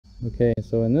Okay,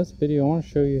 so in this video I want to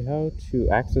show you how to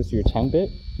access your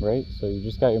 10-bit, right? So you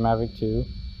just got your Mavic 2,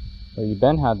 or you've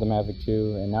been had the Mavic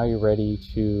 2, and now you're ready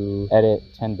to edit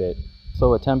 10-bit. So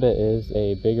what 10-bit is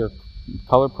a bigger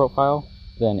color profile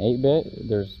than 8-bit.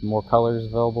 There's more colors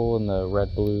available in the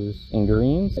red, blues, and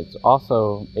greens. It's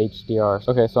also HDR.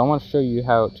 Okay, so I want to show you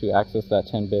how to access that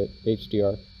 10-bit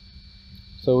HDR.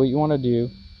 So what you want to do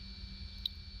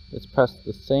is press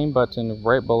the same button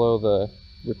right below the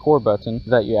record button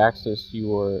that you access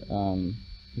your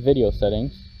video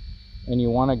settings, and you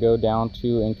want to go down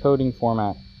to encoding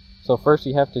format. So first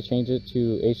you have to change it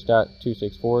to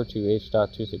H.264 to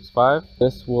H.265.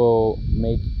 This will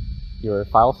make your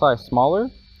file size smaller.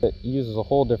 It uses a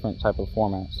whole different type of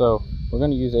format. So we're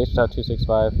going to use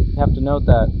H.265. You have to note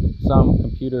that some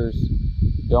computers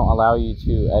don't allow you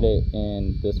to edit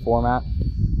in this format.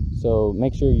 So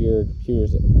make sure your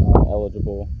computer's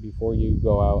eligible before you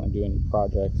go out and do any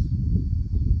projects.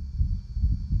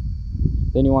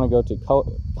 Then you want to go to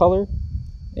color,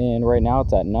 and right now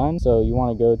it's at none. So you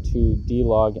want to go to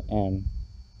D-Log M.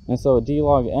 And so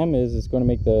D-Log M is it's going to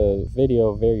make the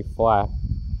video very flat.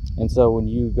 And so when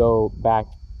you go back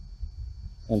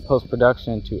in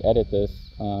post-production to edit this,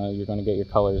 you're going to get your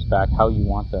colors back how you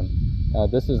want them.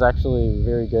 This is actually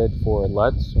very good for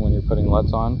LUTs when you're putting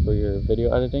LUTs on for your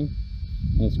video editing,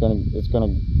 and it's going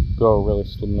to go really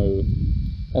smooth.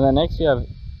 And then next you have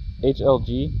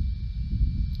HLG.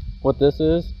 What this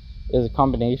is a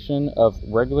combination of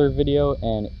regular video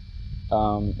and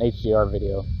HDR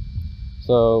video.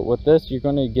 So with this, you're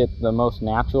going to get the most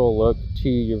natural look to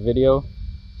your video.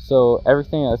 So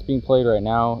everything that's being played right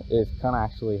now is kind of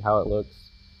actually how it looks.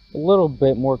 A little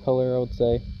bit more color, I would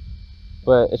say,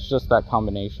 but it's just that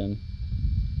combination.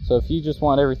 So if you just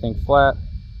want everything flat,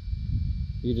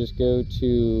 you just go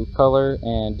to color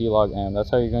and D-Log M. That's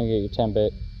how you're going to get your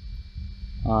 10-bit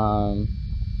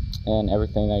and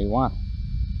everything that you want.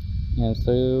 And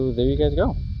so there you guys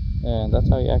go, and that's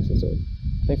how you access it.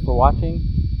 Thanks for watching.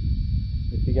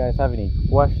 If you guys have any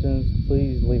questions,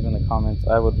 please leave in the comments.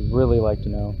 I would really like to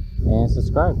know, and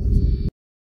subscribe.